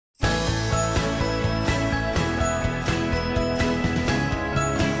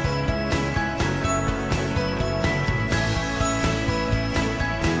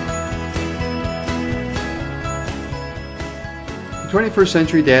21st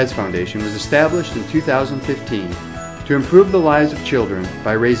Century Dads Foundation was established in 2015 to improve the lives of children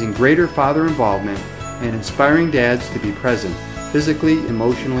by raising greater father involvement and inspiring dads to be present physically,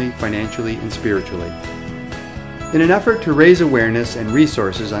 emotionally, financially, and spiritually. In an effort to raise awareness and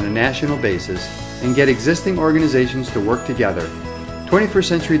resources on a national basis and get existing organizations to work together, 21st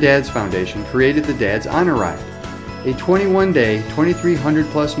Century Dads Foundation created the Dads Honor Ride, a 21-day,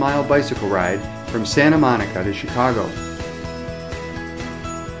 2,300-plus mile bicycle ride from Santa Monica to Chicago.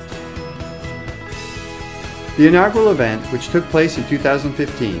 The inaugural event, which took place in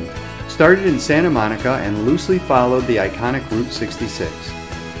 2015, started in Santa Monica and loosely followed the iconic Route 66.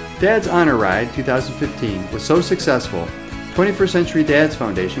 Dad's Honor Ride 2015 was so successful, 21st Century Dads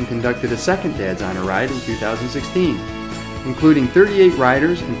Foundation conducted a second Dad's Honor Ride in 2016, including 38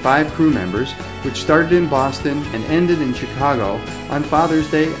 riders and 5 crew members, which started in Boston and ended in Chicago on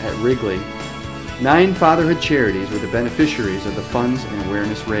Father's Day at Wrigley. 9 fatherhood charities were the beneficiaries of the funds and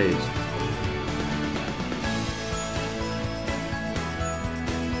awareness raised.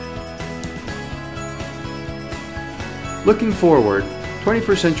 Looking forward,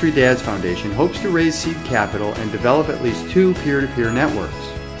 21st Century Dads Foundation hopes to raise seed capital and develop at least 2 peer-to-peer networks.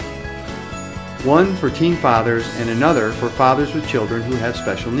 One for teen fathers and another for fathers with children who have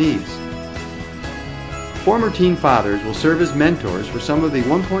special needs. Former teen fathers will serve as mentors for some of the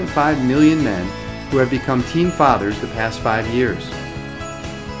 1.5 million men who have become teen fathers the past 5 years.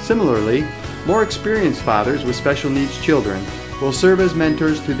 Similarly, more experienced fathers with special needs children will serve as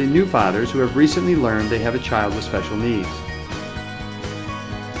mentors to the new fathers who have recently learned they have a child with special needs.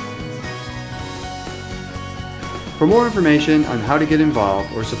 For more information on how to get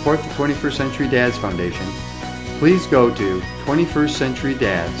involved or support the 21st Century Dads Foundation, please go to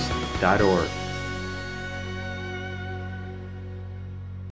 21stcenturydads.org.